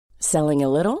Selling a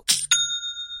little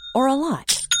or a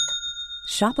lot?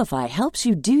 Shopify helps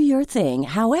you do your thing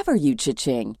however you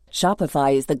cha-ching.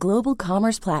 Shopify is the global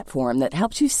commerce platform that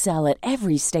helps you sell at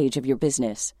every stage of your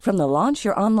business. From the launch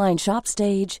your online shop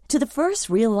stage to the first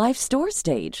real-life store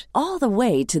stage, all the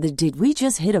way to the did we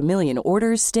just hit a million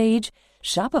orders stage.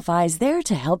 Shopify is there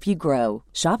to help you grow.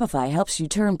 Shopify helps you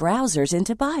turn browsers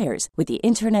into buyers with the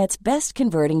internet's best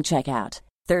converting checkout.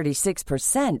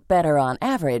 36% better on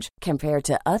average compared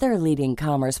to other leading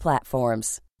commerce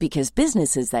platforms. Because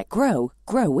businesses that grow,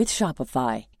 grow with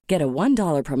Shopify. Get a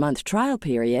 $1 per month trial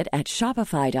period at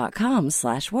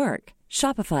shopify.com/work.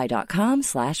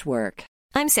 Shopify.com/work.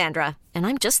 I'm Sandra, and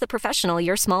I'm just the professional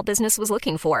your small business was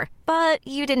looking for. But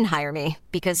you didn't hire me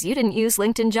because you didn't use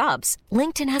LinkedIn Jobs.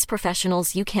 LinkedIn has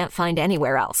professionals you can't find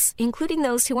anywhere else, including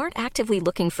those who aren't actively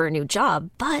looking for a new job,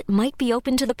 but might be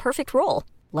open to the perfect role,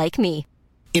 like me.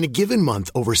 In a given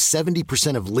month, over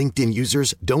 70% of LinkedIn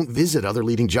users don't visit other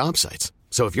leading job sites.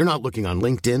 So if you're not looking on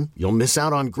LinkedIn, you'll miss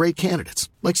out on great candidates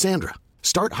like Sandra.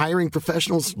 Start hiring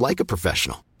professionals like a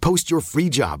professional. Post your free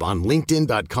job on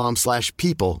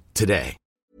linkedin.com/people today.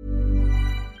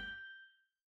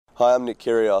 Hi, I'm Nick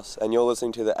Kyrgios, and you're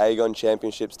listening to the Aegon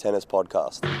Championships Tennis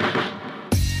Podcast.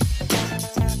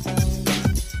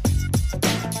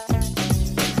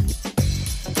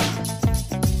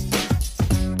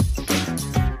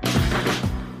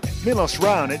 Milos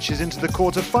Raonic is into the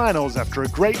quarter-finals after a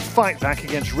great fight back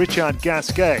against Richard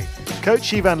Gasquet.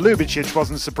 Coach Ivan Lubicic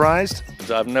wasn't surprised.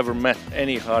 I've never met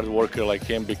any hard worker like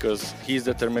him because his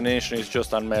determination is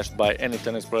just unmatched by any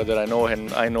tennis player that I know,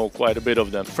 and I know quite a bit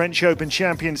of them. French Open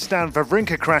champion Stan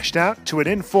Wawrinka crashed out to an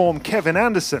in-form Kevin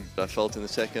Anderson. I felt in the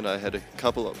second I had a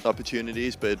couple of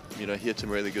opportunities, but he hit some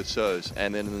really good serves.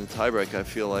 And then in the tiebreak, I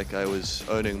feel like I was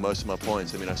owning most of my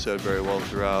points. I served very well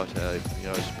throughout. I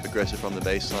was aggressive from the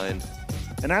baseline.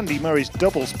 And Andy Murray's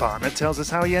doubles partner tells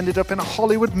us how he ended up in a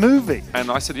Hollywood movie.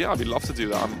 And I said, yeah, I'd love to do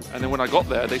that. And then when I got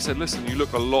there, they said, listen, you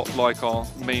look a lot like our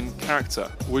main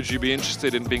character. Would you be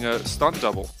interested in being a stunt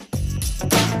double?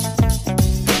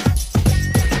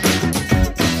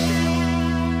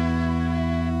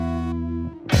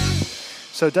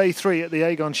 So day 3 at the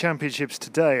Aegon Championships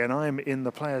today, and I'm in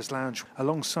the Players' Lounge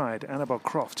alongside Annabelle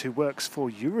Croft, who works for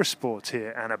Eurosport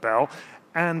here, Annabelle.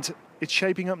 And it's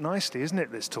shaping up nicely, isn't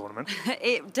it, this tournament?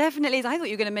 It definitely is. I thought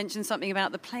you were going to mention something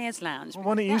about the Players' Lounge. Well,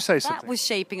 why don't you say something? That was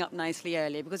shaping up nicely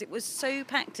earlier because it was so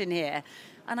packed in here.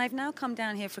 And I've now come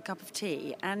down here for a cup of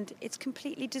tea and it's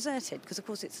completely deserted because, of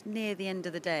course, it's near the end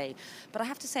of the day. But I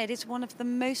have to say it is one of the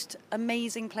most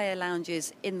amazing player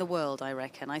lounges in the world, I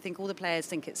reckon. I think all the players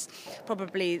think it's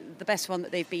probably the best one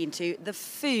that they've been to. The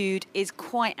food is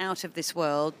quite out of this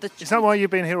world. Is that why you've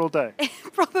been here all day?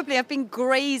 Probably. I've been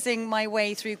grazing my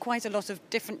way through quite a lot of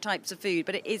different types of food,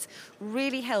 but it is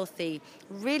really healthy,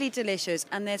 really delicious,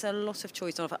 and there's a lot of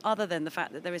choice on offer, other than the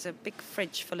fact that there is a big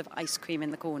fridge full of ice cream in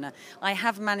the corner. I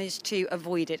have managed to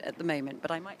avoid it at the moment,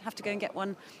 but I might have to go and get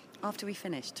one after we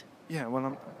finished. Yeah,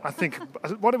 well, I think,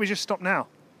 why don't we just stop now?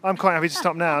 I'm quite happy to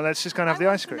stop now. Let's just go and have the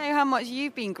ice cream. I know how much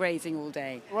you've been grazing all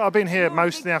day. Well, I've been here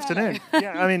most of the afternoon.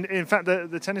 Yeah, in fact,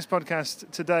 the tennis podcast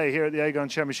today here at the Aegon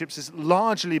Championships has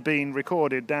largely been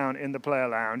recorded down in the Player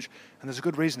Lounge, and there's a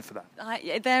good reason for that.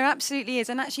 There absolutely is.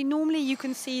 And actually, normally you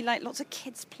can see lots of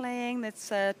kids playing.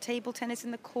 There's table tennis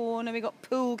in the corner. We've got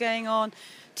pool going on,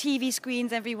 TV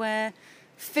screens everywhere.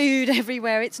 Food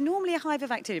everywhere. It's normally a hive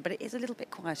of activity, but it is a little bit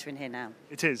quieter in here now.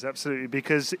 It is, absolutely,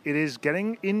 because it is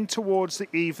getting in towards the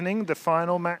evening. The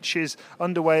final match is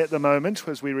underway at the moment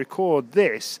as we record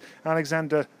this.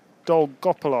 Alexander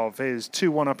Dolgopolov is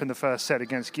 2-1 up in the first set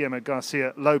against Guillermo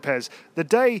Garcia Lopez. The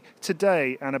day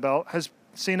today, Annabelle, has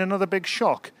seen another big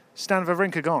shock. Stan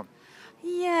Wawrinka gone.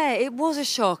 Yeah, it was a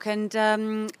shock, and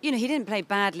he didn't play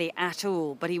badly at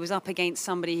all, but he was up against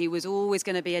somebody who was always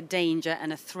going to be a danger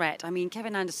and a threat. I mean,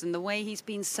 Kevin Anderson, the way he's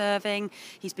been serving,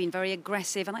 he's been very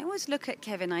aggressive, and I always look at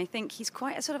Kevin, I think he's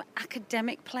quite a sort of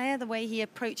academic player, the way he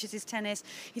approaches his tennis.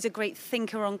 He's a great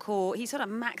thinker on court. He sort of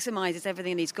maximises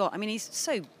everything that he's got. I mean, he's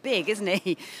so big, isn't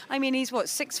he? I mean, he's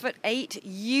 6'8",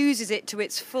 uses it to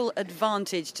its full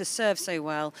advantage to serve so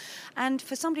well, and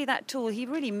for somebody that tall, he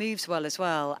really moves well as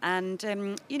well, and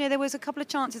there was a couple of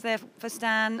chances there for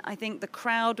Stan. I think the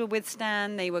crowd were with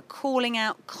Stan. They were calling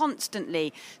out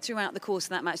constantly throughout the course of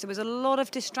that match. There was a lot of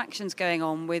distractions going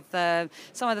on with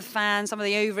some of the fans, some of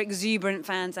the over-exuberant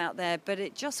fans out there, but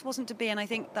it just wasn't to be. And I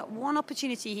think that one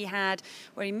opportunity he had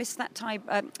where he missed that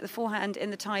the forehand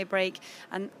in the tie break,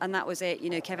 and that was it.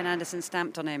 Kevin Anderson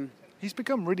stamped on him. He's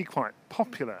become really quite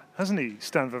popular, hasn't he,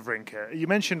 Stan Wawrinka? You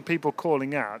mentioned people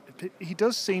calling out. He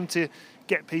does seem to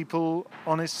get people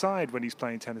on his side when he's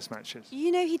playing tennis matches?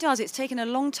 You know, he does. It's taken a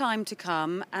long time to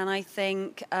come, and I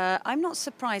think I'm not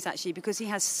surprised, actually, because he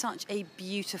has such a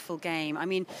beautiful game. I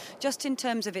mean, just in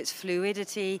terms of its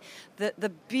fluidity,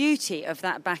 the beauty of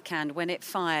that backhand when it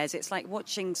fires, it's like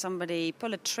watching somebody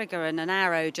pull a trigger and an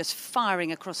arrow just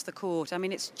firing across the court. I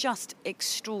mean, it's just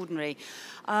extraordinary.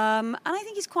 And I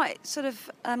think he's quite sort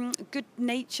of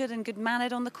good-natured and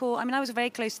good-mannered on the court. I mean, I was very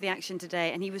close to the action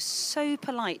today, and he was so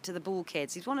polite to the ball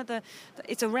kids. He's one of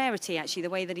it's a rarity, actually, the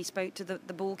way that he spoke to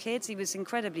the ball kids. He was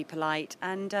incredibly polite,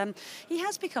 and he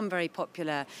has become very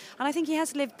popular. And I think he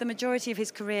has lived the majority of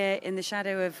his career in the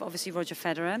shadow of, obviously, Roger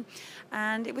Federer.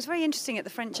 And it was very interesting at the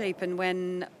French Open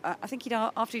when, I think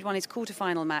after he'd won his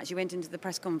quarter-final match, he went into the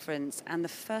press conference, and the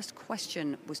first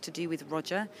question was to do with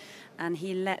Roger. And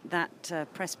he let that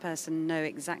press person know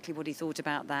exactly what he thought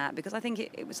about that, because I think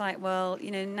it was like, well,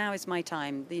 you know, now is my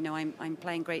time. You know, I'm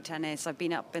playing great tennis. I've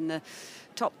been up in the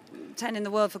top 10 in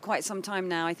the world for quite some time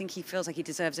now. I think he feels like he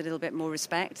deserves a little bit more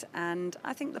respect. And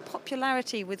I think the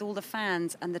popularity with all the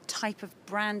fans and the type of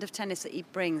brand of tennis that he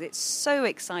brings, it's so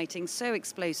exciting, so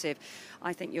explosive.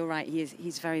 I think you're right.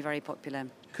 He's very, very popular.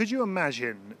 Could you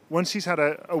imagine, once he's had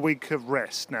a week of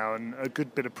rest now and a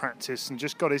good bit of practice and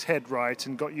just got his head right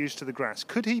and got used to the grass,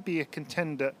 could he be a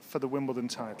contender for the Wimbledon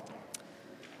title?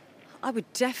 I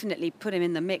would definitely put him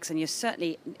in the mix, and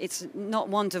it's not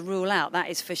one to rule out,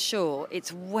 that is for sure.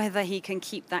 It's whether he can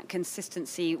keep that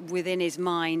consistency within his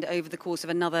mind over the course of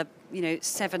another,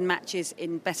 7 matches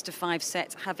in best-of-5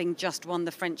 sets, having just won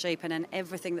the French Open, and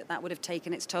everything that would have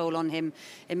taken its toll on him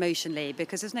emotionally,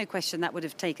 because there's no question that would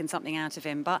have taken something out of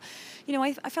him. But,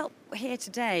 I felt here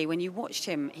today, when you watched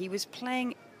him, he was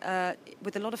playing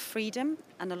with a lot of freedom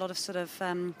and a lot of sort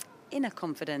of inner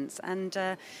confidence. And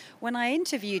when I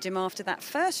interviewed him after that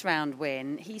first round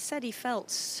win, he said he felt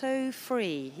so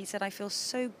free. He said, I feel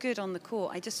so good on the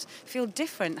court. I just feel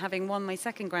different having won my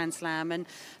second Grand Slam. And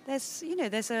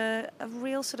there's a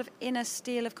real sort of inner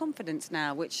steel of confidence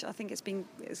now, which I think it's been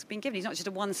given. He's not just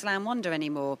a one slam wonder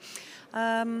anymore.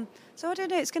 So I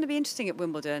don't know, it's going to be interesting at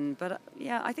Wimbledon, but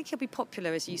I think he'll be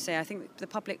popular, as you say. I think the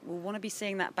public will want to be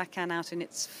seeing that backhand out in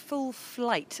its full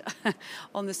flight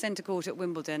on the centre court at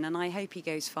Wimbledon, and I hope he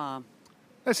goes far.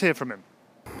 Let's hear from him.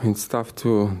 It's tough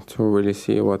to really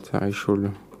see what I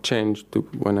should change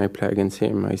when I play against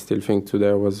him. I still think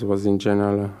today was in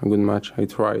general a good match. I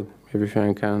tried everything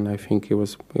I can. I think he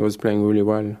was playing really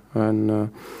well,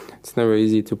 and it's never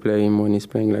easy to play him when he's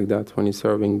playing like that, when he's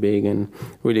serving big and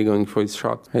really going for his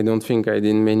shot. I don't think I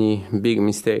did many big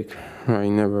mistakes. I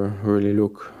never really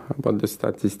look about the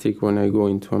statistic when I go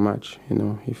into a match.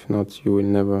 If not, you will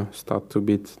never start to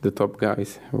beat the top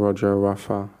guys, Roger,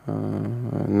 Rafa,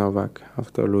 Novak,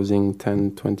 after losing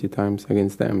 10, 20 times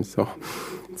against them. So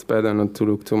it's better not to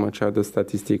look too much at the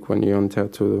statistic when you enter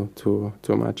to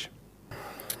a match.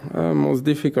 Most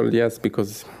difficult, yes,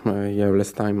 because you have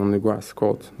less time on the grass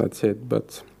court, that's it.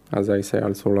 But as I say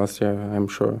also last year, I'm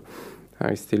sure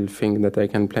I still think that I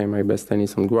can play my best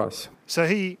tennis on grass. So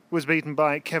he was beaten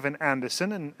by Kevin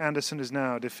Anderson, and Anderson has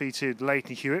now defeated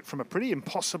Leighton Hewitt from a pretty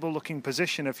impossible-looking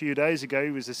position a few days ago. He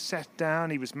was a set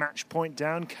down, he was match point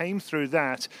down, came through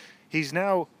that. He's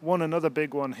now won another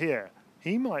big one here.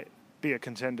 He might be a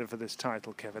contender for this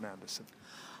title, Kevin Anderson.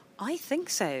 I think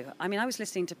so. I mean, I was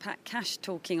listening to Pat Cash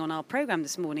talking on our programme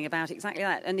this morning about exactly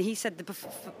that. And he said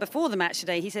before the match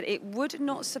today, he said it would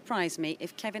not surprise me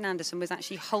if Kevin Anderson was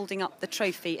actually holding up the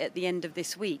trophy at the end of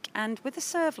this week. And with a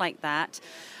serve like that,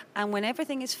 and when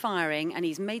everything is firing and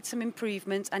he's made some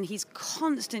improvements and he's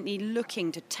constantly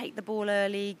looking to take the ball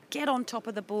early, get on top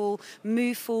of the ball,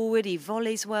 move forward, he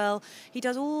volleys well. He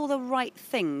does all the right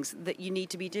things that you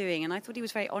need to be doing. And I thought he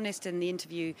was very honest in the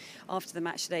interview after the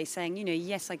match today, saying,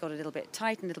 yes, I got a little bit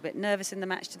tight and a little bit nervous in the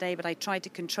match today, but I tried to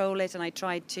control it, and I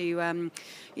tried to,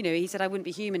 he said I wouldn't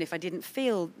be human if I didn't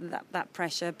feel that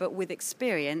pressure, but with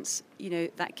experience,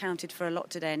 that counted for a lot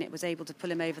today, and it was able to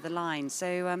pull him over the line.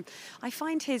 So I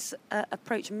find his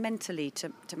approach mentally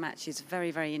to matches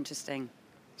very, very interesting.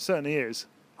 Certainly is.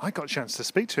 I got a chance to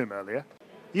speak to him earlier.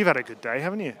 You've had a good day,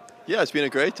 haven't you? Yeah, it's been a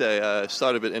great day.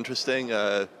 Started a bit interesting.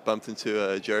 Bumped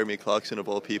into Jeremy Clarkson of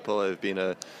all people. I've been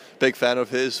a big fan of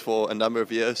his for a number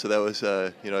of years, so that was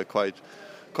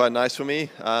quite nice for me.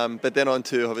 But then on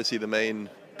to obviously the main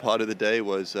part of the day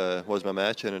was my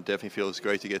match, and it definitely feels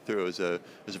great to get through. It was a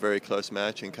very close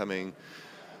match, and coming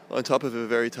on top of a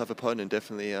very tough opponent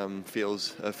definitely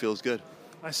feels good.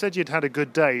 I said you'd had a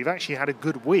good day. You've actually had a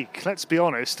good week. Let's be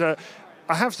honest. I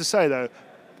have to say though,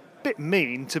 bit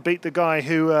mean to beat the guy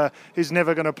who is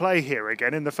never going to play here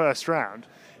again in the first round.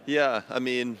 Yeah, I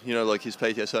mean, like he's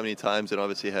played here so many times and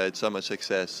obviously had so much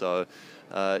success. So,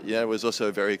 it was also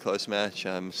a very close match,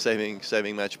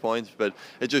 saving match points. But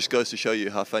it just goes to show you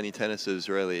how funny tennis is,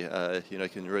 really.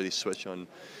 Can really switch on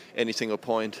any single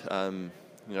point.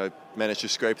 Managed to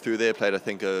scrape through there. Played, I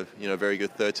think, a very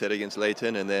good third set against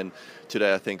Leighton, and then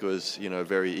today I think it was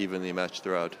very evenly matched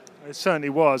throughout. It certainly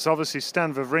was. Obviously,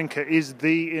 Stan Wawrinka is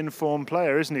the informed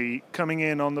player, isn't he? Coming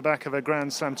in on the back of a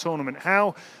Grand Slam tournament.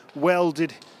 How well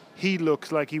did he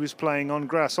look like he was playing on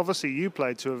grass? Obviously, you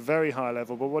played to a very high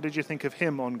level, but what did you think of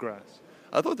him on grass?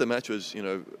 I thought the match was,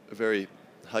 a very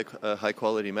high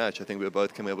quality match. I think we were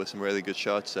both coming up with some really good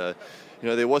shots.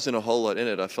 There wasn't a whole lot in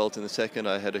it. I felt in the second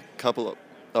I had a couple of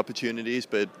opportunities,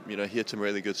 but he hit some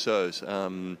really good serves.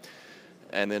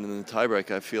 And then in the tiebreak,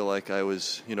 I feel like I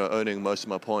was, owning most of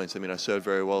my points. I mean, I served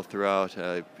very well throughout.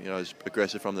 I was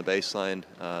aggressive from the baseline.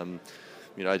 I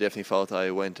definitely felt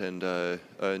I went and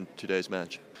earned today's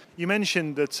match. You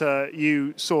mentioned that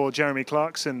you saw Jeremy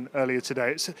Clarkson earlier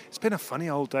today. It's been a funny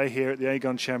old day here at the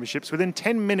Aegon Championships. Within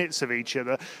 10 minutes of each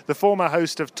other, the former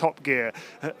host of Top Gear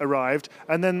arrived,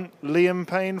 and then Liam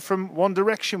Payne from One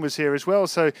Direction was here as well.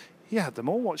 So you had them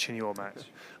all watching your match.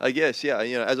 I guess, yeah.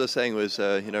 As I was saying, it was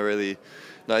really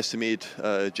nice to meet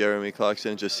Jeremy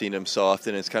Clarkson. Just seen him so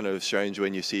often. It's kind of strange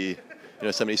when you see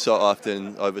somebody so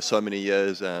often over so many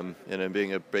years.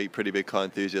 Being a pretty big car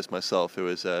enthusiast myself, it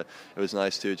was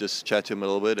nice to just chat to him a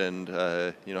little bit and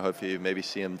hopefully maybe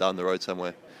see him down the road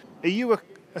somewhere. Are you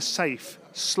a safe,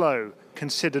 slow,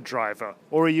 considered driver,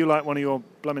 or are you like one of your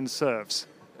blooming serves?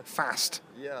 Fast,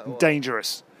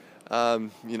 dangerous.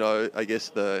 I guess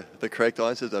the correct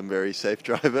answer is I'm a very safe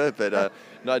driver, but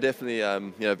no, definitely,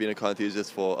 I've been a car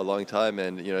enthusiast for a long time,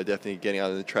 and definitely getting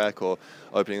out on the track or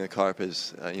opening the car up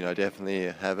is,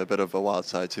 definitely have a bit of a wild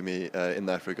side to me in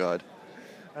that regard.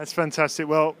 That's fantastic.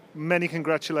 Well, many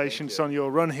congratulations on your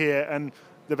run here, and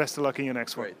the best of luck in your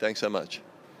next one. Great, thanks so much.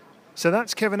 So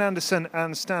that's Kevin Anderson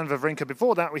and Stan Wawrinka.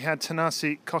 Before that, we had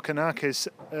Thanasi Kokkinakis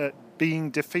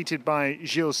being defeated by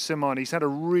Gilles Simon. He's had a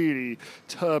really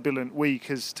turbulent week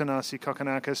as Thanasi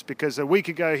Kokkinakis, because a week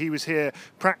ago he was here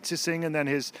practicing and then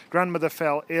his grandmother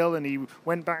fell ill and he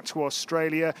went back to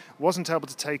Australia, wasn't able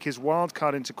to take his wild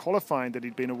card into qualifying that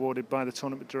he'd been awarded by the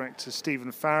tournament director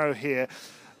Stephen Farrow here.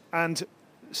 And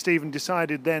Stephen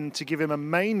decided then to give him a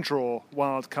main draw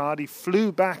wild card. He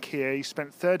flew back here. He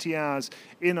spent 30 hours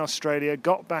in Australia,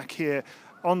 got back here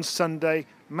on Sunday,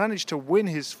 managed to win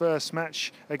his first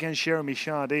match against Jeremy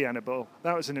Chardy, Annabelle.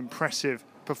 That was an impressive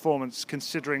performance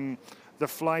considering the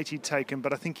flight he'd taken,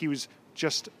 but I think he was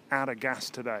just out of gas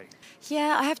today.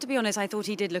 Yeah, I have to be honest, I thought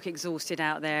he did look exhausted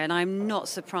out there, and I'm not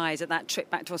surprised that trip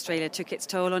back to Australia took its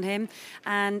toll on him.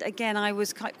 And again, I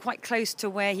was quite close to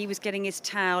where he was getting his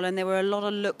towel, and there were a lot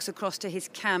of looks across to his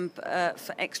camp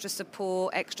for extra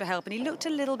support, extra help, and he looked a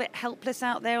little bit helpless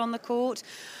out there on the court.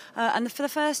 And for the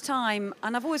first time,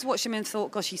 and I've always watched him and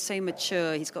thought, gosh, he's so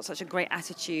mature, he's got such a great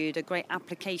attitude, a great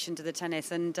application to the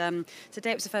tennis, and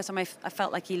today it was the first time I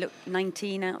felt like he looked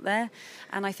 19 out there,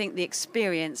 and I think the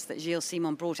experience that Gilles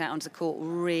Simon brought out onto the court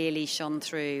really shone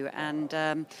through, and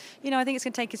I think it's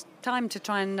going to take his time to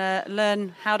try and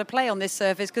learn how to play on this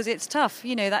surface, because it's tough.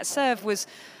 That serve was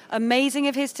amazing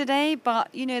of his today, but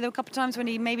there were a couple of times when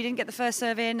he maybe didn't get the first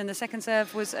serve in and the second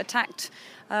serve was attacked,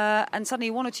 and suddenly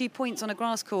 1 or 2 points on a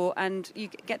grass court and you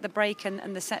get the break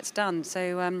and the set's done.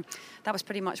 So that was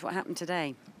pretty much what happened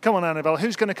today. Come on, Annabelle,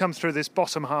 who's going to come through this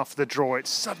bottom half of the draw? It's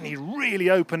suddenly really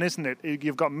open, isn't it?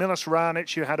 You've got Milos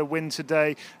Raonic, who had a win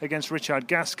today against Richard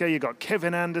Gasquet. You've got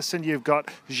Kevin Anderson. You've got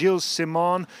Gilles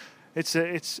Simon.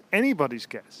 It's anybody's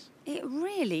guess. It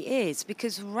really is,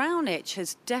 because Raonic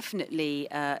has definitely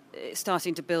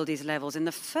starting to build his levels. In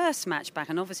the first match back,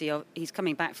 and obviously he's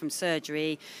coming back from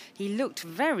surgery, he looked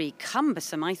very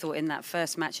cumbersome, I thought, in that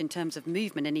first match in terms of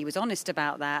movement, and he was honest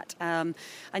about that. And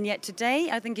yet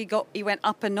today, I think he went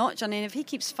up a notch. I mean, if he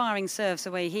keeps firing serves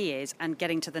the way he is and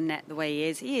getting to the net the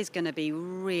way he is going to be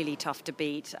really tough to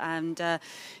beat. And,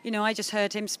 I just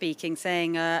heard him speaking,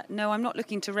 saying, no, I'm not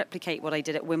looking to replicate what I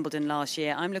did at Wimbledon last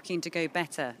year. I'm looking to go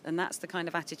better. And that's the kind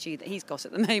of attitude that he's got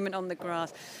at the moment on the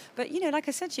grass. But like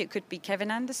I said to you, it could be Kevin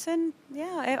Anderson.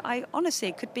 Yeah, I honestly,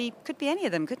 it could be any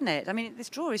of them, couldn't it? I mean, this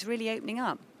draw is really opening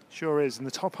up. Sure is. In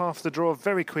the top half of the draw,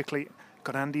 very quickly, you've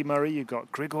got Andy Murray, you've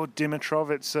got Grigor Dimitrov.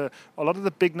 It's a lot of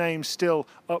the big names still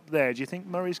up there. Do you think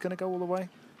Murray's going to go all the way?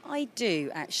 I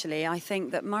do, actually. I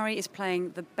think that Murray is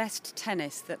playing the best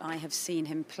tennis that I have seen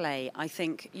him play. I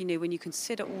think, when you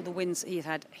consider all the wins he's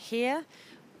had here,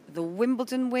 the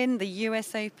Wimbledon win, the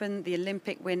US Open, the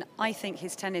Olympic win, I think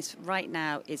his tennis right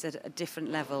now is at a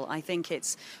different level. I think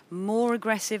it's more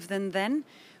aggressive than then,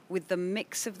 with the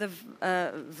mix of the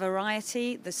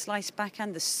variety, the slice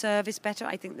backhand, the serve is better.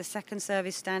 I think the second serve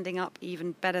is standing up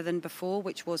even better than before,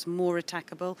 which was more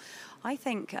attackable. I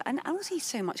think, and also he's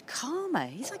so much calmer.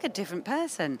 He's like a different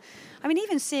person. I mean,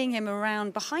 even seeing him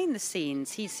around behind the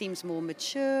scenes, he seems more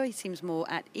mature, he seems more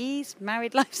at ease.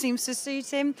 Married life seems to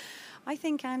suit him. I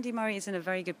think Andy Murray is in a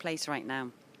very good place right now.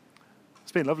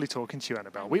 It's been lovely talking to you,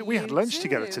 Annabelle. We had lunch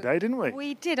together today, didn't we?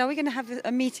 We did. Are we going to have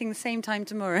a meeting the same time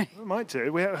tomorrow? We might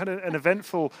do. We had an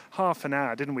eventful half an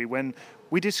hour, didn't we, when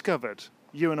we discovered,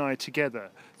 you and I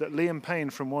together, that Liam Payne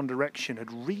from One Direction had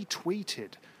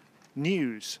retweeted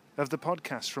news of the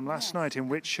podcast from last night, in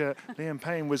which Liam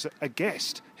Payne was a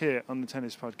guest here on the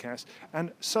Tennis Podcast,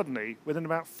 and suddenly, within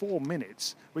about 4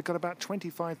 minutes, we got about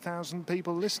 25,000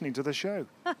 people listening to the show.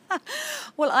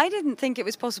 Well, I didn't think it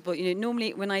was possible. You know,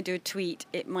 normally when I do a tweet,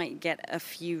 it might get a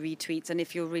few retweets, and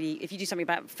if you do something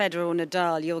about Federer or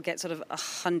Nadal, you'll get sort of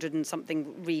 100 and something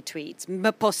retweets,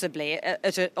 possibly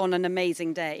on an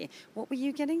amazing day. What were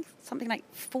you getting? Something like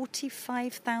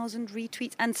 45,000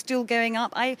 retweets, and still going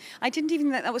up. I didn't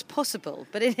even think that was possible,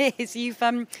 but it is.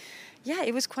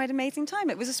 It was quite an amazing time.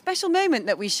 It was a special moment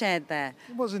that we shared there.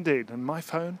 It was indeed, and my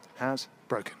phone has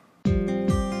broken.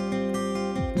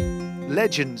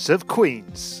 Legends of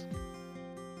Queens.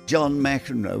 John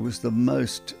McEnroe was the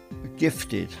most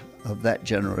gifted of that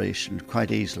generation,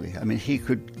 quite easily. I mean, he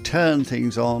could turn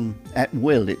things on at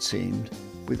will, it seemed,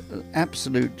 with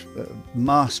absolute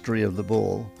mastery of the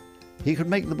ball. He could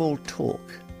make the ball talk.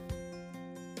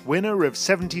 Winner of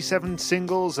 77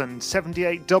 singles and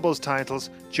 78 doubles titles,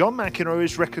 John McEnroe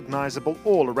is recognisable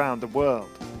all around the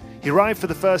world. He arrived for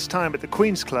the first time at the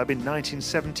Queen's Club in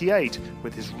 1978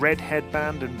 with his red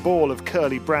headband and ball of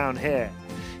curly brown hair.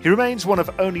 He remains one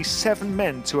of only 7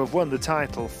 men to have won the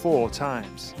title 4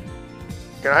 times.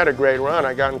 I had a great run.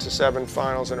 I got into 7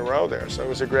 finals in a row there, so it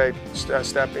was a great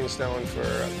stepping stone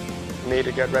for me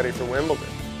to get ready for Wimbledon.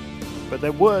 But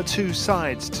there were 2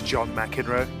 sides to John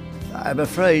McEnroe. I'm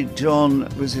afraid John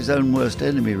was his own worst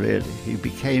enemy, really. He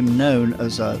became known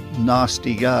as a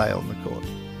nasty guy on the court.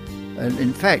 And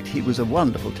in fact, he was a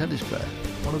wonderful tennis player.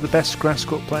 One of the best grass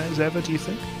court players ever, do you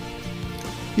think?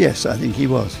 Yes, I think he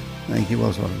was. I think he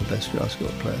was one of the best grass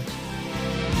court players.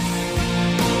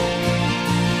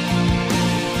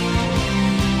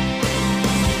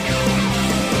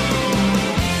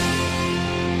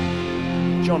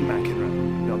 John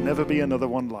McEnroe. There'll never be another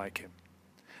one like him.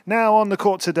 Now on the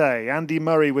court today, Andy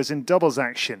Murray was in doubles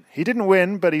action. He didn't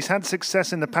win, but he's had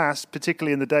success in the past,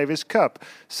 particularly in the Davis Cup.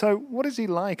 So what is he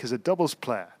like as a doubles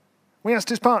player? We asked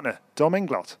his partner, Dom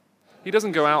Inglot. He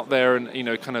doesn't go out there and,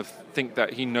 kind of think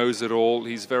that he knows it all.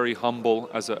 He's very humble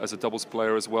as a doubles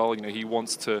player as well. He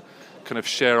wants to kind of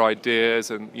share ideas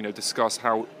and, discuss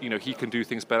how, he can do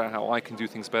things better, how I can do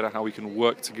things better, how we can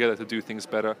work together to do things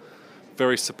better.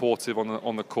 Very supportive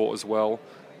on the court as well.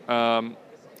 And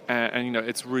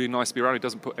it's really nice to be around. He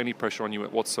doesn't put any pressure on you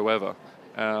whatsoever.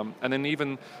 And then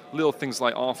even little things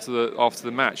like after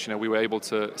the match, we were able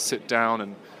to sit down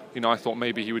and, I thought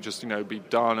maybe he would just, be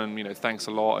done and, thanks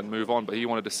a lot and move on. But he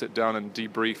wanted to sit down and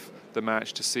debrief the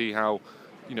match to see how,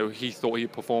 he thought he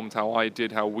performed, how I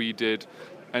did, how we did.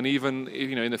 And even,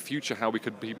 in the future, how we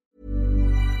could be.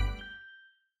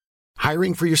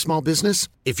 Hiring for your small business?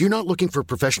 If you're not looking for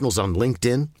professionals on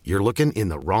LinkedIn, you're looking in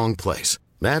the wrong place.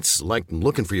 That's like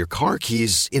looking for your car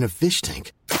keys in a fish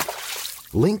tank.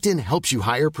 LinkedIn helps you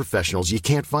hire professionals you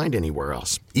can't find anywhere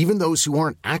else, even those who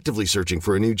aren't actively searching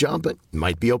for a new job but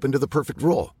might be open to the perfect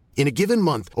role. In a given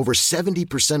month, over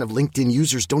 70% of LinkedIn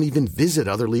users don't even visit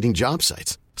other leading job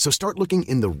sites. So start looking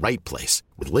in the right place.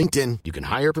 With LinkedIn, you can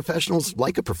hire professionals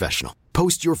like a professional.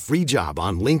 Post your free job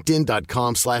on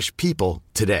linkedin.com/people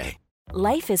today.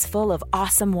 Life is full of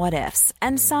awesome what-ifs,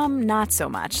 and some not so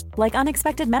much, like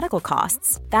unexpected medical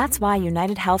costs. That's why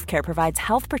United Healthcare provides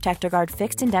Health Protector Guard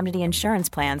fixed indemnity insurance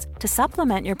plans to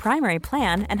supplement your primary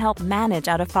plan and help manage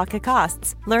out-of-pocket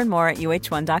costs. Learn more at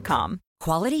uh1.com.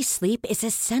 Quality sleep is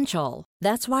essential.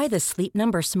 That's why the Sleep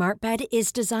Number Smart Bed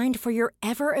is designed for your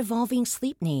ever-evolving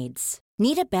sleep needs.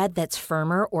 Need a bed that's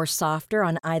firmer or softer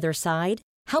on either side?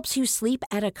 Helps you sleep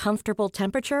at a comfortable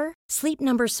temperature? Sleep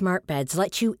Number Smart Beds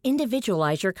let you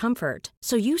individualize your comfort,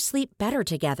 so you sleep better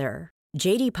together.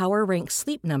 J.D. Power ranks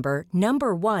Sleep Number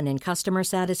 #1 in customer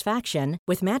satisfaction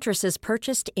with mattresses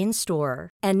purchased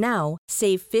in-store. And now,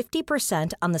 save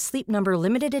 50% on the Sleep Number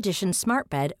Limited Edition Smart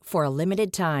Bed for a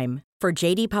limited time. For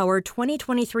J.D. Power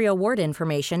 2023 award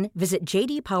information, visit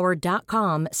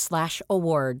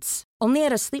jdpower.com/awards. Only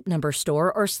at a Sleep Number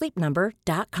store or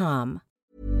sleepnumber.com.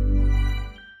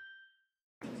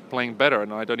 Playing better,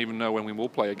 and I don't even know when we will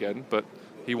play again, but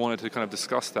he wanted to kind of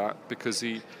discuss that because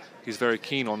he he's very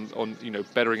keen on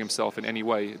bettering himself in any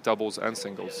way, doubles and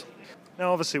singles.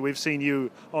 Now, obviously, we've seen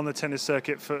you on the tennis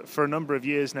circuit for a number of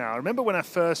years now. I remember when I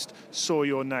first saw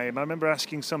your name, I remember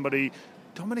asking somebody,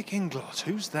 Dominic Inglot,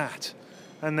 who's that?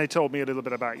 And they told me a little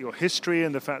bit about your history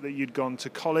and the fact that you'd gone to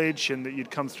college and that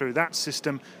you'd come through that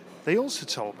system. They also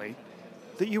told me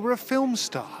that you were a film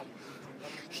star.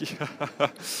 Yeah.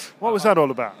 What was that all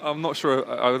about? I'm not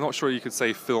sure you could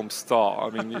say film star. I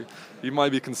mean, you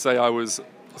maybe can say I was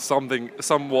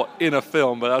somewhat in a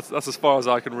film, but that's as far as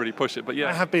I can really push it. But yeah,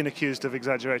 I have been accused of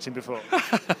exaggerating before.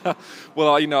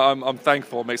 Well, I'm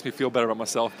thankful. It makes me feel better about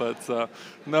myself. But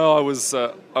no, I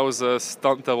was a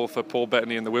stunt double for Paul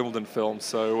Bettany in the Wimbledon film.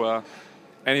 So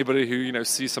anybody who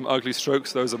sees some ugly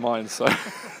strokes, those are mine. So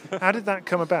how did that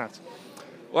come about?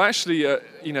 Well, actually,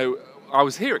 I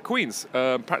was here at Queen's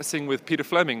practicing with Peter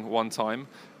Fleming one time,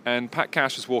 and Pat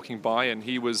Cash was walking by, and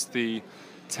he was the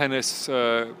tennis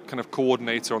kind of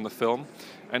coordinator on the film,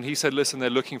 and he said, listen, they're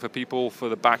looking for people for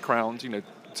the background,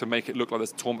 to make it look like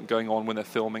there's a tournament going on when they're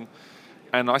filming.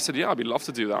 And I said, yeah, I'd be love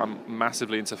to do that. I'm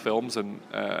massively into films and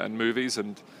movies,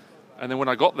 and then when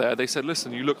I got there, they said,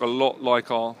 listen, you look a lot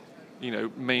like our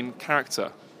main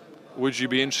character. Would you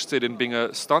be interested in being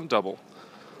a stunt double?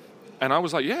 And I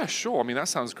was like, yeah, sure. I mean, that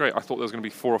sounds great. I thought there was going to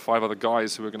be 4 or 5 other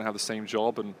guys who were going to have the same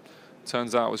job, and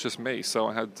turns out it was just me. So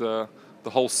I had the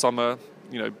whole summer,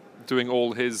 doing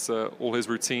all his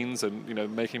routines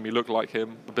and making me look like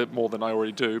him a bit more than I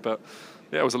already do. But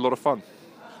yeah, it was a lot of fun.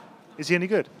 Is he any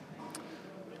good?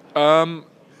 How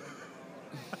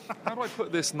do I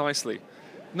put this nicely?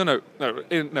 No.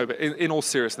 But in all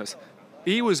seriousness,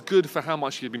 he was good for how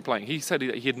much he had been playing. He said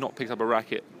that he had not picked up a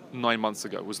racket 9 months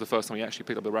ago. Was the first time he actually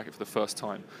picked up the racket for the first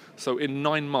time. So in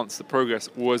 9 months, the progress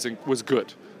was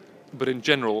good. But in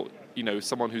general,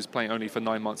 someone who's playing only for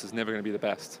 9 months is never going to be the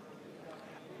best.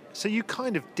 So you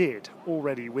kind of did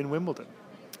already win Wimbledon.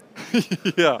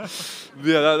 yeah,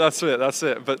 that's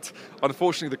it. But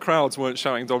unfortunately, the crowds weren't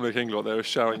shouting Dominic Inglot; they were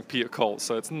shouting Peter Colt.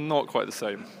 So it's not quite the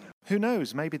same. Who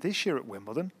knows? Maybe this year at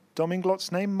Wimbledon, Dom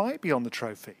Inglot's name might be on the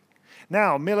trophy.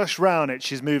 Now, Milos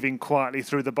Raonic is moving quietly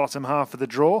through the bottom half of the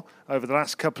draw. Over the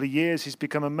last couple of years, he's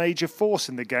become a major force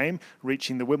in the game,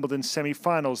 reaching the Wimbledon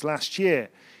semi-finals last year.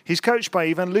 He's coached by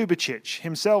Ivan Lubicic,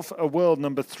 himself a world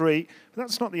number 3, but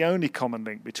that's not the only common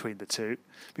link between the two,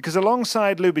 because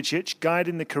alongside Lubicic,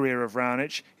 guiding the career of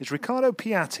Raonic, is Riccardo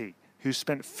Piatti, who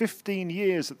spent 15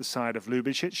 years at the side of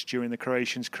Lubicic during the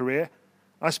Croatian's career.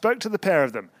 I spoke to the pair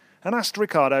of them and asked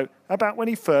Riccardo about when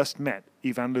he first met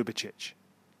Ivan Lubicic.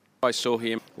 I saw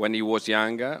him when he was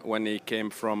younger, when he came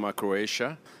from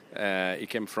Croatia. He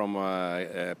came from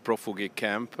a Profughi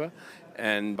camp,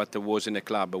 but I was in a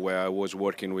club where I was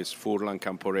working with Furlan,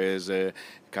 Camporese,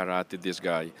 Karate, this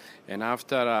guy. And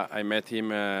after I met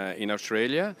him in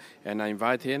Australia, and I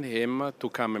invited him to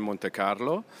come in Monte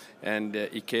Carlo, and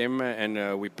he came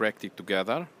and we practiced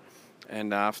together.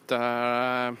 And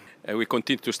after we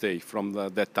continued to stay from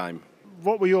that time.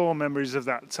 What were your memories of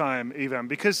that time, Ivan?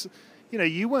 Because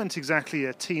you weren't exactly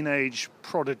a teenage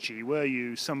prodigy, were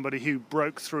you? Somebody who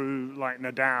broke through like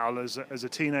Nadal as a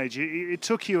teenager. It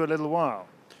took you a little while.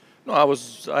 No,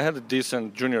 I had a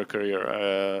decent junior career.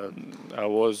 I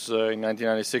was in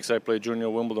 1996. I played junior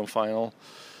Wimbledon final.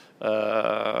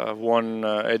 Won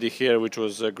Eddie Hare, which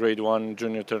was a Grade 1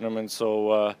 junior tournament.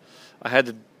 So I had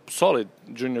a solid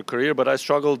junior career, but I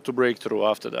struggled to break through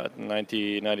after that. In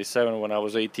 1997, when I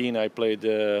was 18, I played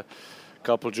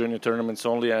couple junior tournaments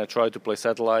only, and I tried to play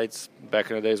satellites.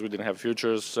 Back in the days, we didn't have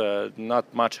futures.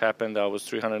 Not much happened. I was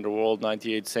 300 in the world.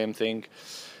 98, same thing.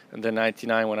 And then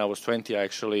 99, when I was 20, I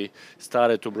actually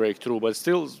started to break through. But it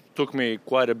still took me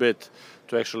quite a bit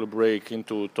to actually break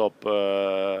into top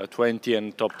 20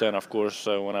 and top 10, of course,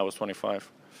 when I was 25.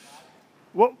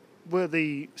 What were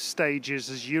the stages,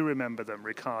 as you remember them,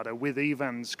 Riccardo, with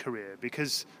Ivan's career?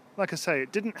 Because, like I say,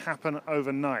 it didn't happen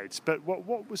overnight. But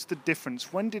what was the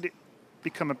difference? When did it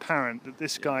become apparent that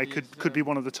this guy could be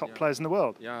one of the top players in the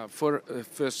world? Yeah, for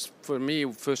me,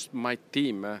 my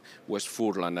team was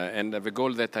Furlan, and the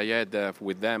goal that I had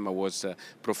with them was a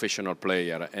professional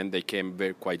player, and they came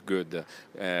quite good.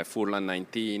 Furlan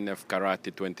 19,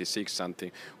 Karate 26,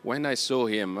 something. When I saw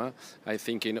him, I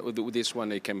think this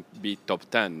one he can be top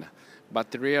 10.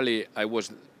 But really, I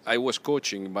was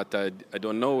coaching, but I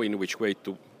don't know in which way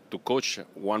to coach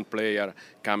one player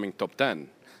coming top 10.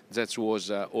 That was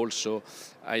also,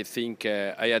 I think,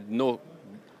 I had no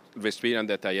experience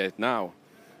that I had now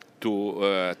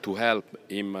to help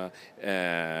him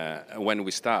when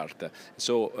we start.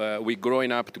 So we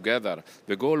growing up together.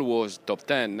 The goal was top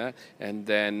 10, and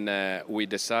then we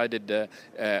decided,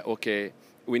 okay,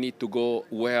 we need to go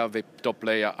where the top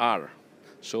players are.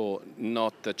 So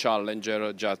not a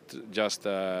challenger, just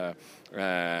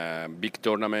big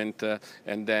tournament,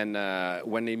 and then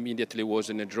when immediately was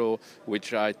in a draw, we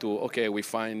try to we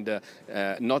find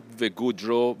not the good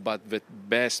draw but the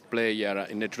best player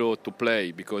in a draw to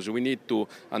play, because we need to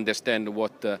understand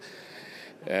what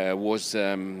was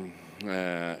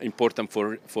important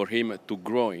for him to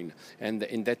grow in. And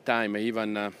in that time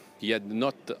even he had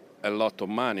not a lot of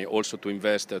money also to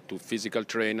invest to physical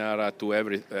trainer,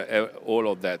 to all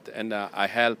of that, and I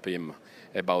help him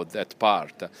about that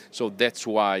part. So that's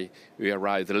why we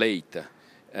arrived late.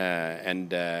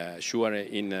 And sure,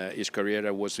 in his career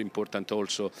it was important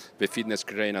also the fitness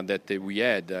trainer that we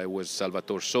had was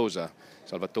Salvatore Sosa.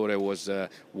 Salvatore was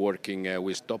working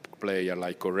with top players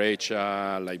like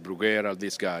Correia, like Bruguera,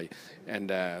 this guy. And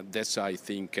that's, I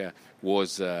think,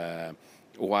 was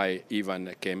why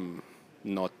Ivan came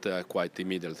not quite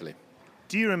immediately.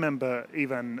 Do you remember,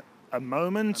 Ivan, a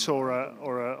moment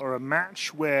or a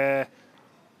match where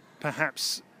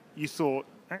perhaps you thought,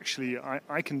 actually,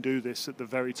 I can do this at the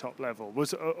very top level?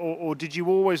 Or did you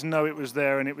always know it was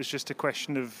there and it was just a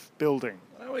question of building?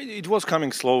 It was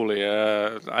coming slowly.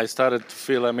 I started to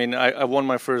feel, I won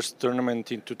my first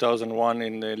tournament in 2001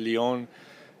 in Lyon,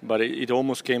 but it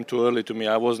almost came too early to me.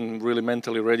 I wasn't really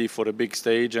mentally ready for a big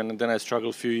stage, and then I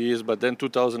struggled a few years. But then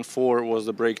 2004 was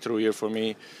the breakthrough year for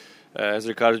me. As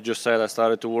Ricardo just said, I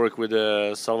started to work with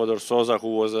Salvador Sosa,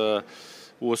 who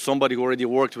was somebody who already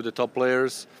worked with the top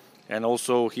players, and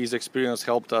also his experience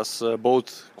helped us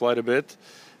both quite a bit.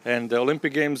 And the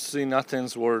Olympic Games in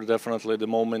Athens were definitely the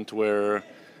moment where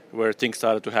things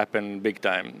started to happen big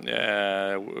time.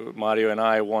 Mario and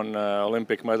I won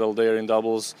Olympic medal there in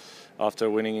doubles after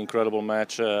winning incredible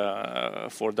match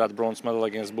for that bronze medal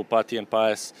against Bupati and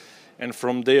Paes. And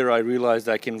from there I realized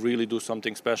I can really do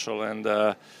something special.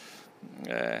 And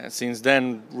since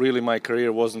then, really my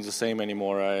career wasn't the same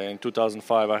anymore. In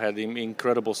 2005 I had an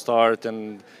incredible start,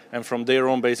 and from there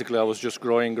on basically I was just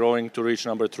growing to reach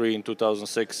number 3 in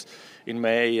 2006 in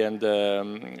May, and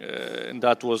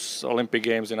that was Olympic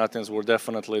Games in Athens were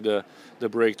definitely the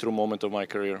breakthrough moment of my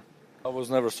career. I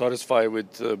was never satisfied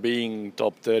with being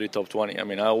top 30, top 20.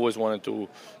 I always wanted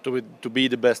to be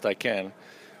the best I can.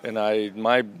 And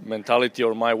my mentality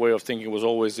or my way of thinking was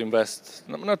always invest,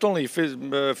 not only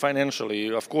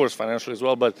financially, of course financially as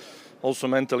well, but also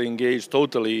mentally engaged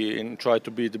totally and try to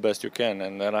be the best you can.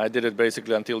 And I did it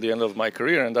basically until the end of my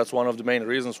career, and that's one of the main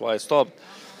reasons why I stopped.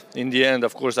 In the end,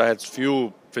 of course, I had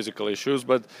few physical issues,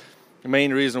 but the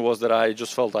main reason was that I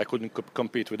just felt I couldn't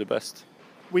compete with the best.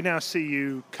 We now see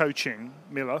you coaching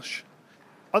Milos.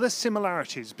 Are there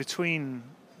similarities between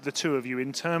the two of you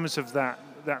in terms of that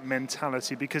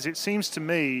mentality? Because it seems to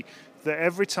me that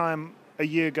every time a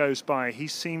year goes by, he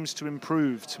seems to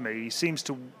improve to me. He seems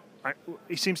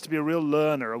to be a real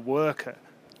learner, a worker.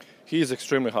 He is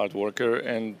extremely hard worker,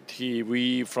 and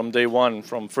we from day one,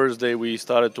 from first day we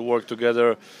started to work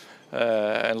together,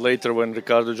 and later when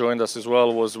Ricardo joined us as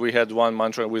well, we had one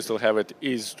mantra, and we still have it,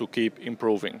 is to keep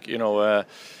improving.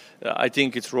 I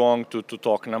think it's wrong to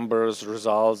talk numbers,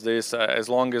 results, as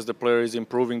long as the player is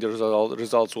improving, the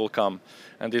results will come.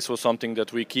 And this was something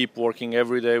that we keep working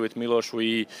every day with Milos.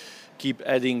 We keep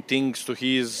adding things to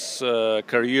his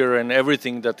career and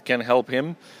everything that can help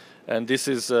him. And this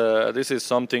is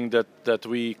something that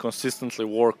we consistently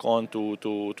work on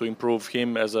to improve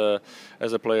him as a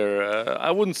player. I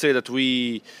wouldn't say that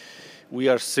we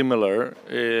are similar.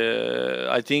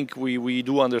 I think we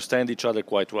do understand each other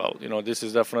quite well. This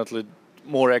is definitely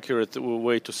more accurate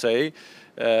way to say,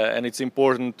 and it's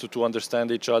important to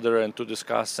understand each other and to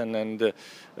discuss and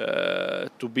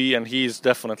to be. And he is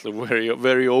definitely very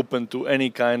very open to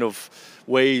any kind of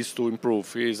ways to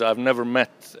improve. I've never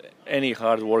met any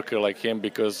hard worker like him,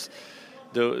 because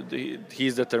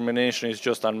his determination is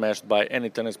just unmatched by any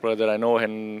tennis player that I know,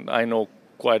 and I know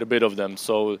quite a bit of them.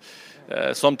 So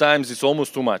sometimes it's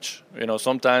almost too much.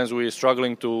 Sometimes we're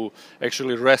struggling to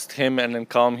actually rest him and then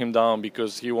calm him down,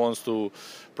 because he wants to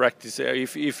practice.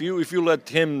 If you let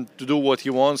him to do what he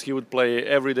wants, he would play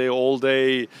every day, all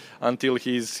day, until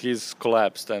he's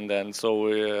collapsed. And then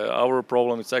our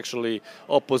problem is actually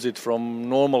opposite from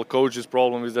normal coaches'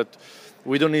 problem, is that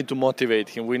we don't need to motivate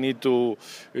him. We need to,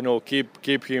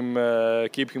 keep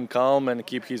him calm and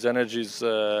keep his energies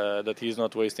that he's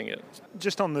not wasting it.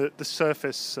 Just on the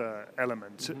surface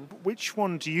element, which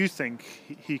one do you think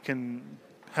he can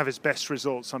have his best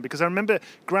results on? Because I remember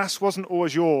grass wasn't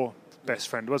always your best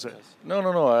friend, was it? No.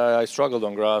 I struggled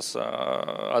on grass.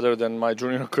 Other than my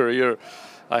junior career,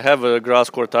 I have a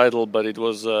grass court title, but it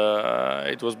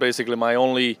was basically my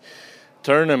only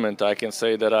tournament, I can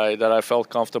say that I felt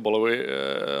comfortable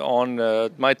on.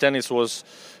 My tennis was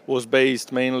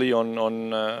based mainly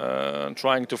on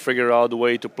trying to figure out the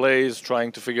way to play,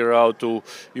 trying to figure out to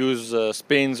use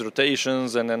spins,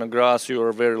 rotations, and then on grass you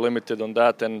are very limited on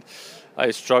that. And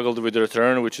I struggled with the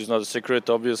return, which is not a secret,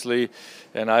 obviously.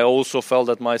 And I also felt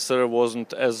that my serve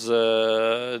wasn't as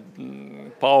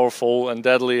powerful and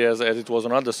deadly as it was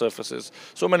on other surfaces.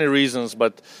 So many reasons,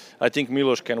 but I think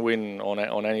Milos can win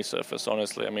on any surface,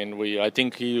 honestly. I mean, I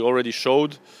think he already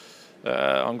showed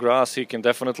on grass he can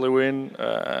definitely win.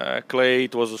 Clay,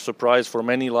 it was a surprise for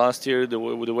many last year, the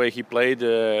way he played.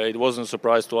 It wasn't a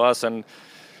surprise to us, and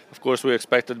of course, we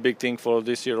expected big thing for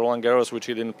this year, Roland Garros, which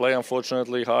he didn't play,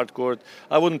 unfortunately, hard court.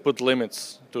 I wouldn't put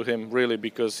limits to him, really,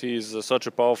 because he's such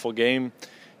a powerful game.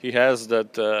 He has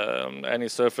that any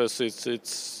surface,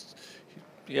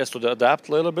 he has to adapt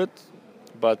a little bit,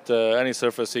 but any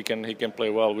surface he can play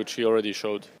well, which he already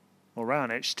showed. Well,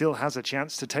 Raonic still has a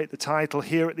chance to take the title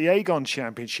here at the Aegon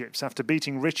Championships after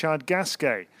beating Richard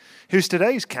Gasquet, who's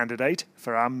today's candidate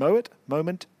for our Moet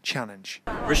Moment Challenge.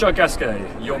 Richard Gasquet,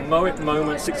 your Moet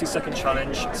Moment 60-second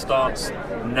challenge starts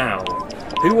now.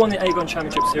 Who won the Aegon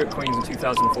Championships here at Queen's in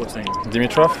 2014?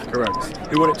 Dimitrov. Correct.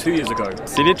 Who won it 2 years ago?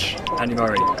 Cilic. Andy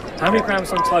Murray. How many Grand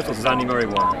Slam titles has Andy Murray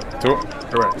won? 2.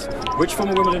 Correct. Which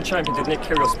former Wimbledon champion did Nick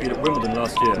Kyrgios beat at Wimbledon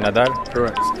last year? Nadal.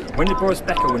 Correct. When did Boris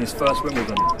Becker win his first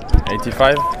Wimbledon?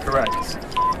 85. Correct.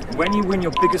 When you win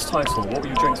your biggest title, what were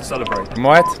you doing to celebrate?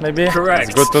 Moet, maybe? Correct.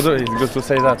 It's good to do. It's good to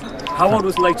say that. How old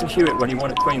was Leighton Hewitt when he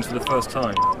won at Queen's for the first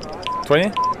time?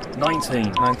 20?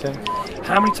 19. 19.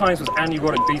 How many times was Andy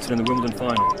Roddick beaten in the Wimbledon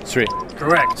final? 3.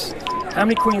 Correct. How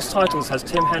many Queen's titles has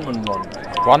Tim Henman won?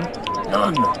 1.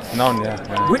 None,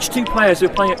 yeah. Which 2 players who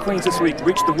are playing at Queen's this week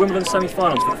reached the Wimbledon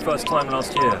semi-finals for the first time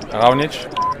last year? Raonic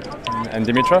and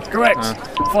Dimitrov. Correct.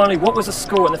 Finally, what was the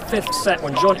score in the 5th set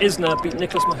when John Isner beat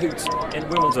Nicolas Mahut in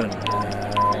Wimbledon?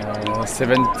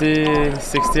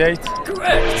 70-68.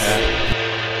 Correct. Yeah.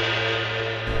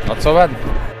 Not so bad.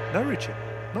 No, Richard,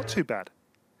 not too bad.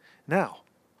 Now,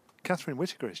 Catherine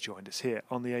Whitaker has joined us here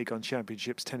on the Aegon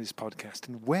Championships Tennis Podcast.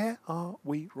 And where are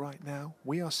we right now?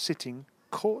 We are sitting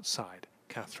courtside,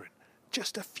 Catherine.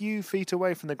 Just a few feet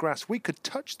away from the grass. We could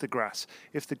touch the grass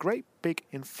if the great big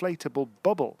inflatable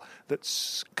bubble that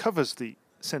covers the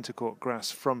centre court grass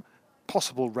from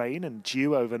possible rain and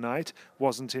dew overnight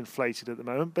wasn't inflated at the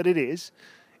moment, but it is.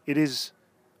 It is,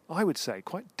 I would say,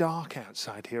 quite dark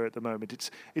outside here at the moment.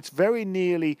 It's very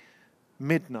nearly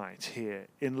midnight here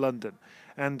in London,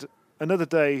 and another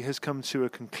day has come to a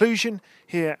conclusion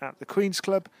here at the Queen's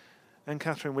Club. And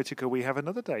Catherine Whitaker, we have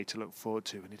another day to look forward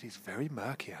to, and it is very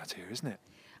murky out here, isn't it?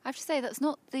 I have to say, that's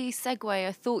not the segue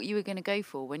I thought you were going to go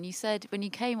for. When you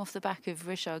came off the back of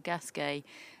Richard Gasquet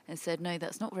and said, no,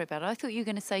 that's not very bad, I thought you were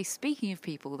going to say, speaking of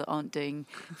people that aren't doing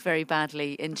very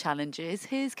badly in challenges,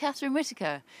 here's Catherine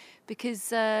Whitaker.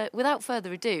 Because without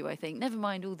further ado, I think, never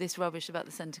mind all this rubbish about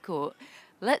the centre court,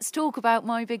 let's talk about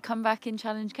my big comeback in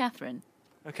Challenge Catherine.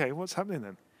 Okay, what's happening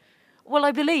then? Well,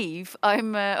 I believe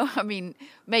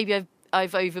maybe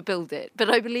I've overbilled it,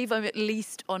 but I believe I'm at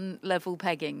least on level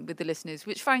pegging with the listeners,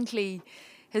 which frankly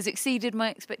has exceeded my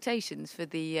expectations for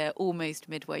the almost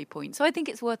midway point. So I think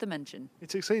it's worth a mention.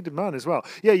 It's exceeded mine as well.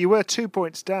 Yeah, you were 2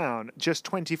 points down just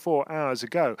 24 hours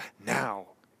ago. Now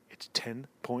it's 10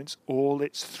 points all.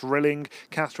 It's thrilling.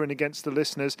 Catherine against the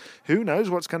listeners. Who knows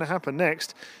what's going to happen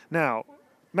next? Now,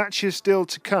 matches still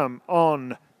to come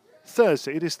on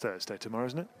Thursday. It is Thursday tomorrow,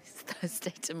 isn't it? It's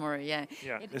Thursday tomorrow, yeah.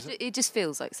 It just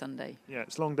feels like Sunday. Yeah,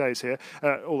 it's long days here.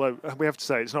 Although we have to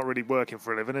say it's not really working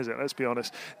for a living, is it? Let's be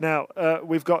honest. Now,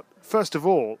 we've got, first of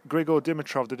all, Grigor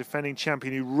Dimitrov, the defending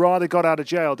champion, who rather got out of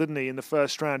jail, didn't he, in the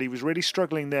first round? He was really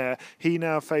struggling there. He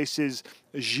now faces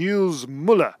Gilles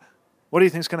Muller. What do you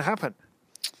think is going to happen?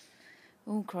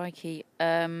 Oh, crikey.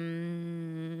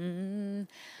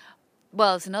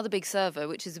 Well, it's another big server,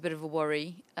 which is a bit of a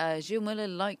worry. Gilles Muller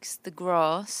likes the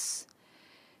grass.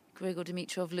 Grigor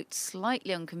Dimitrov looked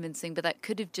slightly unconvincing, but that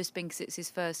could have just been because it's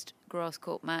his first grass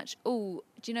court match. Oh,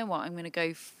 do you know what? I'm going to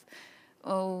go...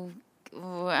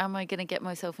 am I going to get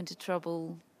myself into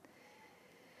trouble?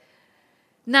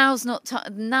 Now's not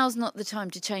the time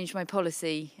to change my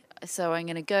policy, so I'm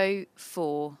going to go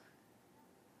for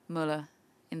Muller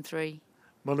in 3.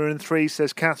 Muller in 3,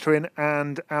 says Catherine,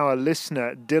 and our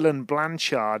listener, Dylan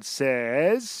Blanchard,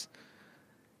 says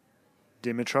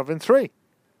Dimitrov in 3.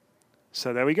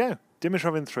 So there we go.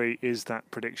 Dimitrov in 3 is that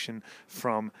prediction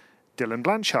from Dylan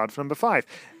Blanchard for number 5.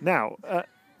 Now,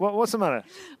 What's the matter?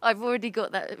 I've already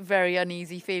got that very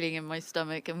uneasy feeling in my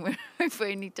stomach, and we've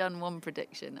only done one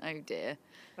prediction. Oh dear.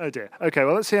 Oh dear. Okay,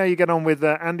 well, let's see how you get on with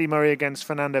Andy Murray against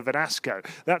Fernando Verdasco.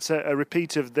 That's a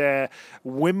repeat of their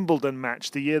Wimbledon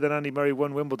match, the year that Andy Murray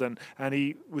won Wimbledon, and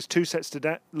he was 2 sets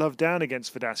to love down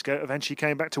against Verdasco. Eventually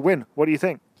came back to win. What do you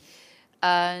think?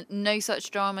 No such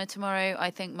drama tomorrow.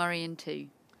 I think Murray in 2.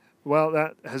 Well,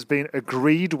 that has been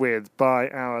agreed with by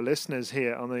our listeners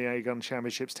here on the Aegon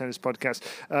Championships Tennis Podcast.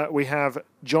 We have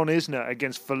John Isner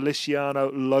against Feliciano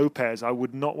Lopez. I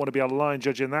would not want to be a line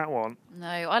judge in that one. No,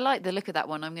 I like the look of that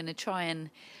one. I'm going to try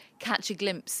and catch a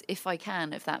glimpse, if I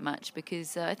can, of that match,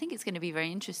 because I think it's going to be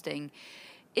very interesting.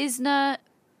 Isner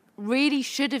really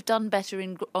should have done better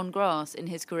on grass in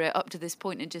his career up to this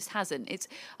point and just hasn't.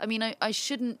 I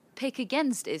shouldn't pick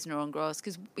against Isner on grass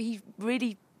because he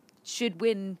really should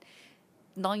win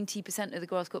 90% of the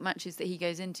grass court matches that he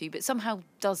goes into, but somehow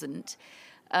doesn't.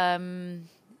 Feliciano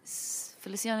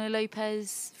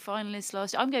Lopez, finalist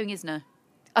last year. I'm going Isner.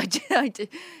 I'm going.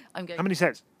 How many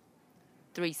sets?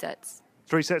 3 sets.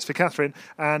 3 sets for Catherine.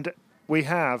 And we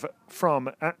have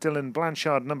from @Dylan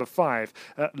Blanchard number 5,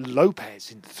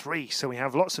 Lopez in 3. So we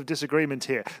have lots of disagreement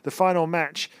here. The final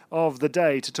match of the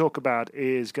day to talk about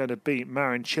is going to be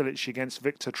Marin Cilic against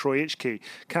Viktor Troicki.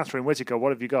 Catherine Whitaker,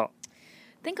 what have you got?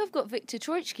 I think I've got Viktor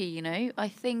Troicki, I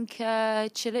think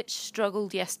Cilic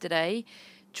struggled yesterday.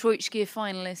 Troicki a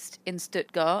finalist in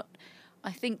Stuttgart.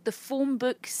 I think the form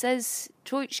book says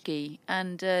Troicki,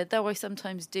 and though I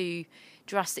sometimes do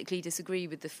drastically disagree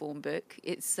with the form book,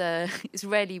 I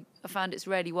found it's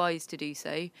rarely wise to do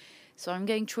so. So I'm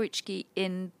going Troicki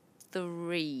in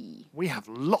 3. We have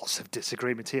lots of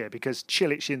disagreement here because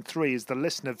Cilic in 3 is the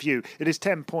listener view. It is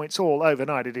 10 points all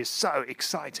overnight. It is so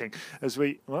exciting as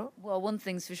we... Well, one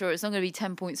thing's for sure, it's not going to be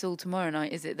 10 points all tomorrow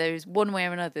night, is it? There's one way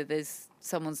or another,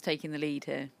 someone's taking the lead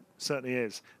here. Certainly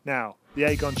is. Now, the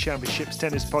Aegon Championships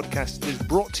Tennis Podcast is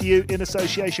brought to you in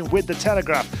association with The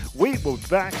Telegraph. We will be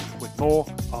back with more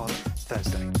on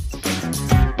Thursday.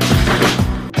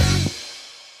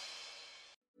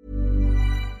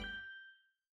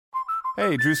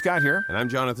 Hey, Drew Scott here, and I'm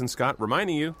Jonathan Scott,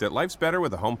 reminding you that life's better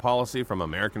with a home policy from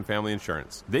American Family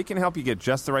Insurance. They can help you get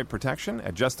just the right protection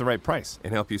at just the right price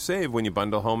and help you save when you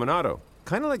bundle home and auto.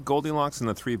 Kind of like Goldilocks and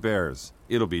the Three Bears.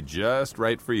 It'll be just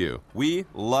right for you. We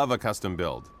love a custom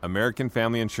build. American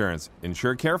Family Insurance.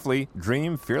 Insure carefully,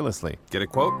 dream fearlessly. Get a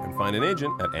quote and find an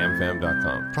agent at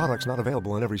amfam.com. Products not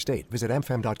available in every state. Visit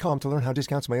amfam.com to learn how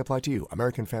discounts may apply to you.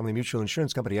 American Family Mutual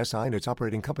Insurance Company, S.I. and its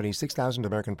operating company, 6000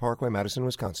 American Parkway, Madison,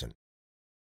 Wisconsin.